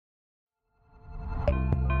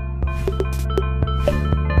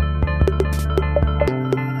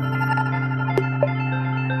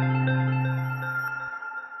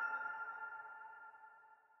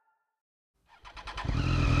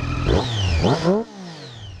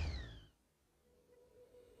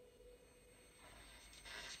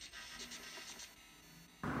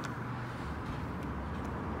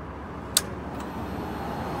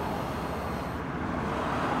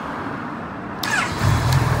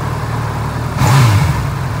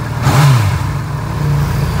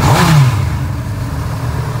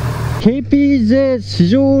試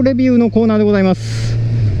乗レビューのコーナーでございます。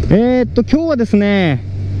今日はですね、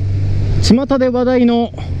巷で話題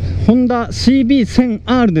のホンダ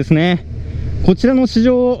CB1000R ですね、こちらの試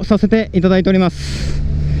乗をさせていただいております。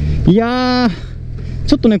いやー、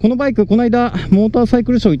ちょっとね、このバイク、この間モーターサイ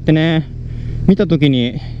クルショー行ってね、見たとき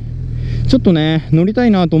にちょっとね、乗りた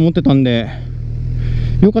いなと思ってたんで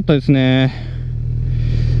よかったですね。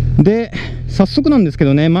で、早速なんですけ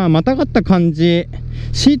どね、またがった感じ、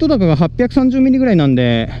シート高が 830mm ぐらいなん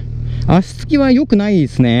で、足つきは良くないで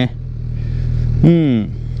すね。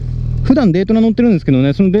普段デートナ乗ってるんですけど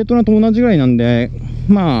ね、そのデートナと同じぐらいなんで、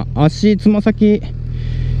足、つま先、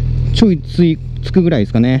ちょいつくぐらいで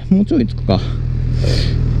すかね。もうちょいつくか。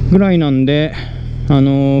ぐらいなんで、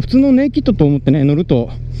普通のネイキッドと思ってね、乗ると、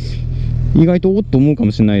意外とおっと思うか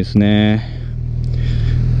もしれないですね。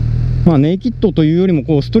ネイキッドというより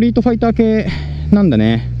も、ストリートファイター系なんだ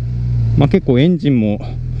ね。結構エンジンも、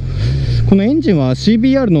このエンジンは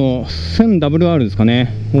CBR の 1000WR ですか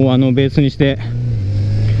ね、をベースにして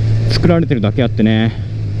作られてるだけあってね、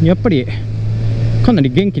やっぱりかなり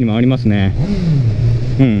元気に回りますね。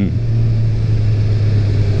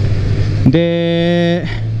で、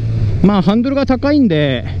ハンドルが高いん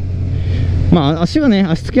で、足はね、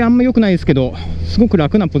足つきあんま良くないですけど、すごく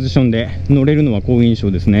楽なポジションで乗れるのは好印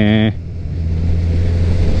象ですね。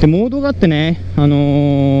で、モードがあってね、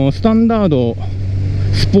スタンダード、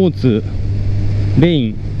スポーツ、レイ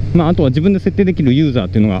ン、あとは自分で設定できるユーザーっ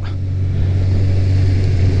ていうのが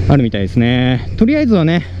あるみたいですね。とりあえずは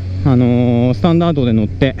ね、スタンダードで乗っ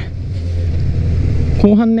て、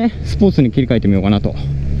後半ね、スポーツに切り替えてみようかなと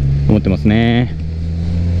思ってますね。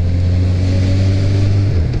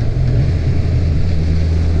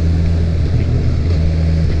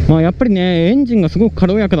やっぱりね、エンジンがすごく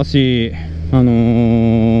軽やかだし、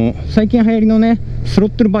最近流行りのね、スロッ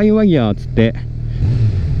トルバイワイヤーつって、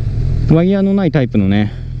ワイヤーのないタイプの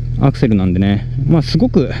ね、アクセルなんでね、すご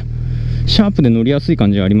くシャープで乗りやすい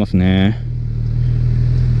感じがありますね。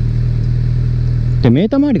で、メー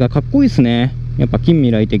ター周りがかっこいいですね。やっぱ近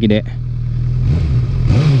未来的で。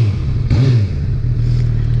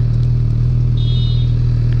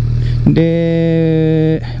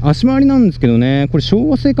で、足回りなんですけどね、これ昭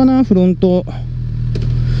和製かな、フロント。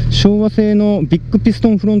昭和製のビッグピスト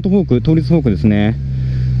ンフロントフォーク、倒立フォークですね。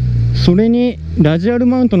それにラジアル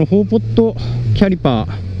マウントの4ポットキャリパ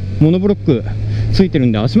ー、モノブロックついてる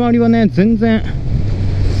んで、足回りはね、全然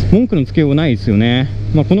文句のつけようないですよね。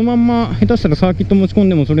このまんま下手したらサーキット持ち込ん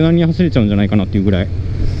でもそれなりに走れちゃうんじゃないかなっていうぐらい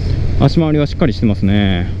足回りはしっかりしてます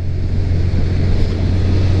ね。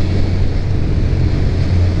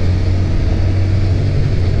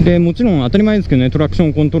で、もちろん当たり前ですけどね、トラクショ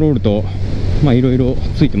ンコントロールといろいろ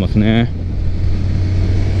ついてますね。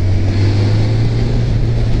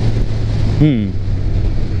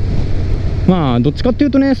どっちかってい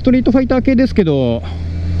うとね、ストリートファイター系ですけど、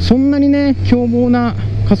そんなにね、凶暴な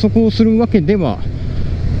加速をするわけでは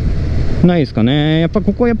ないですかね。やっぱ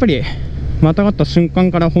ここはやっぱりまたがった瞬間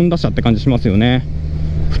からホンダ車って感じしますよね。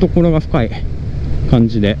懐が深い感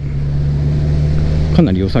じで、か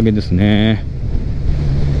なり良さげですね。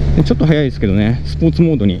で、ちょっと早いですけどね、スポーツ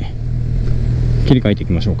モードに切り替えてい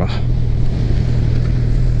きましょうか。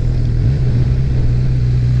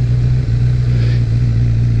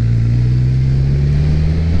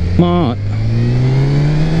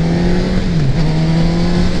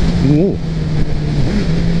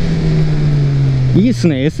いいっす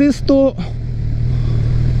ね。 SS と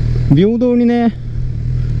平等にね、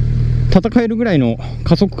戦えるぐらいの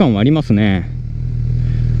加速感はありますね。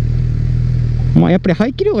やっぱり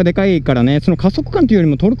排気量がでかいからね、その加速感というより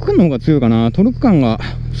もトルク感の方が強いかな。トルク感が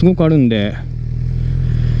すごくあるんで、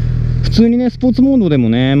普通にね、スポーツモードでも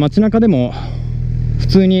ね、街中でも普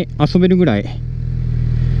通に遊べるぐらい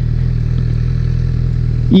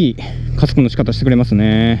いい加速の仕方してくれます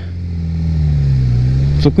ね。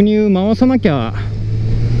俗に言う回さなきゃ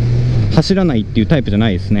走らないっていうタイプじゃな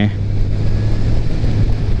いですね。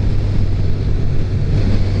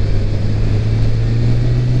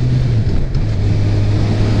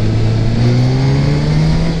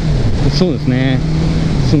そうですね、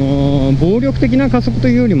その暴力的な加速と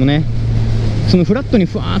いうよりもね、そのフラットに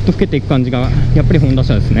ふわーっと吹けていく感じがやっぱりホンダ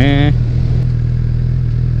車ですね。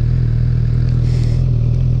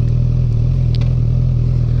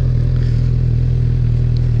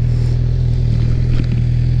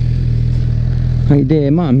はい。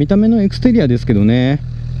で、見た目のエクステリアですけどね、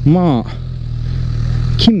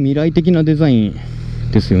近未来的なデザイン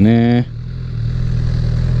ですよね。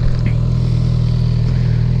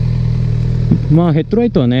ヘッドラ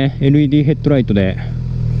イトはね、LED ヘッドライトで、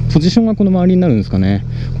ポジションがこの周りになるんですかね。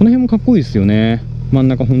この辺もかっこいいですよね。真ん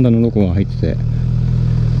中ホンダのロゴが入ってて、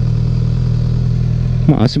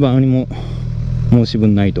足場にも申し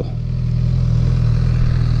分ないと。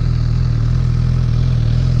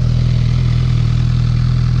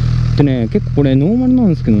でね、結構これノーマルなん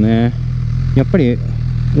ですけどね、やっぱり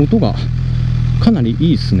音がかなり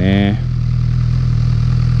いいですね。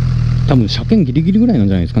多分車検ギリギリぐらいなん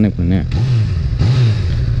じゃないですかね、これね。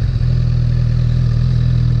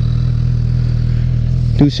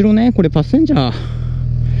で後ろね、これパッセンジャ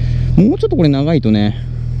ーもうちょっとこれ長いとね、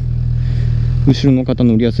後ろの方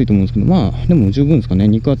乗りやすいと思うんですけど、でも十分ですかね。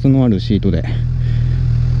肉厚のあるシートで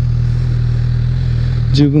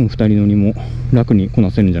十分2人乗りも楽にこ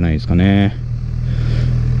なせるんじゃないですかね。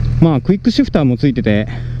クイックシフターもついてて、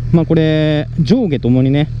これ上下とも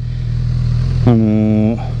にね、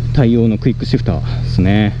対応のクイックシフターです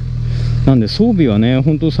ね。なんで装備はね、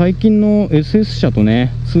本当最近の SS 車と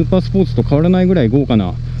ね、スーパースポーツと変わらないぐらい豪華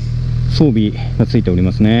な装備がついており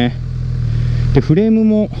ますね。でフレーム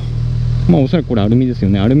もおそらくこれアルミですよ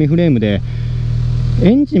ね。アルミフレームで、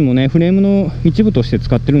エンジンもねフレームの一部として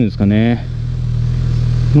使ってるんですかね。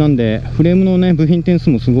なんでフレームのね部品点数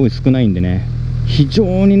もすごい少ないんでね、非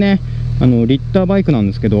常にねリッターバイクなん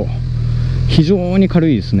ですけど、非常に軽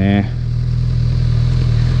いですね。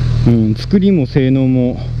作りも性能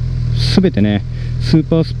も全てねスー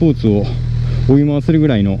パースポーツを追い回せるぐ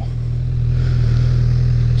らいの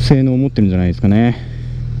性能を持ってるんじゃないですかね。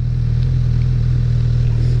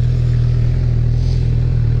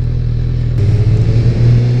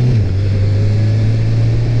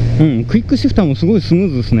クイックシフターもすごいスムー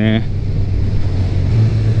ズですね。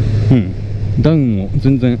ダウンも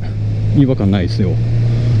全然違和感ないですよ。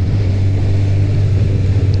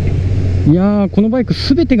いやー、このバイク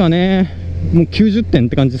すべてがねもう90点っ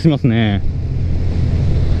て感じしますね。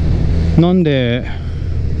なんで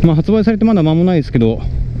発売されてまだ間もないですけど、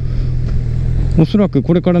おそらく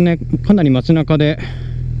これからねかなり街中で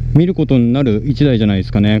見ることになる1台じゃないで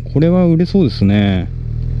すかね。これは売れそうですね。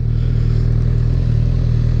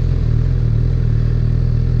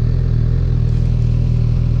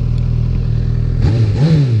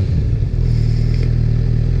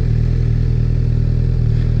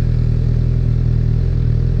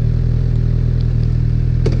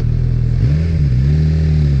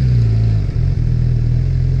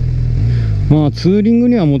ツーリング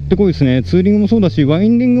にはもってこいですね。ツーリングもそうだし、ワイ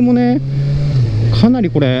ンディングもねかなり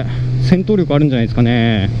これ戦闘力あるんじゃないですか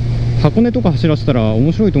ね。箱根とか走らせたら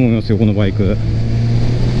面白いと思いますよ、このバイク。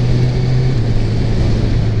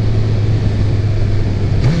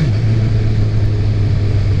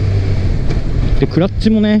でクラッチ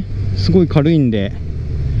もねすごい軽いんで、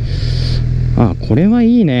これは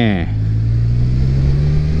いいね。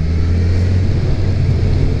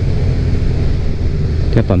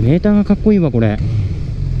やっぱメーターがかっこいいわこれ。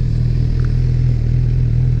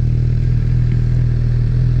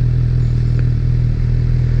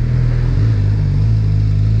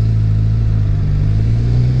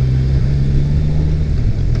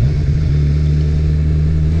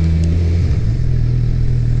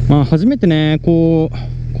初めてねこ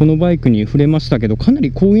のバイクに触れましたけど、かな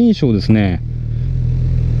り好印象ですね。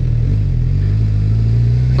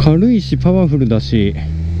軽いしパワフルだし、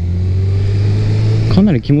か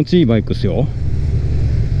なり気持ちいいバイクですよ。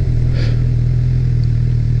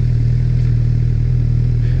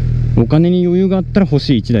お金に余裕があったら欲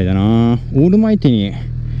しい1台だな。オールマイティに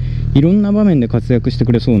いろんな場面で活躍して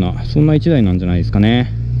くれそうな、そんな1台なんじゃないですか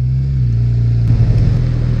ね。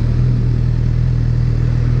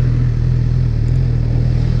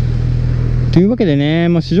というわけでね、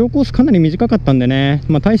試乗コースかなり短かったんでね、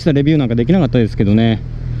大したレビューなんかできなかったですけどね、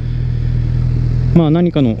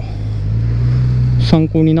何かの参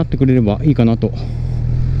考になってくれればいいかなと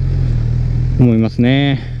思います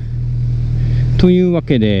ね。というわ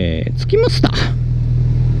けで着きました。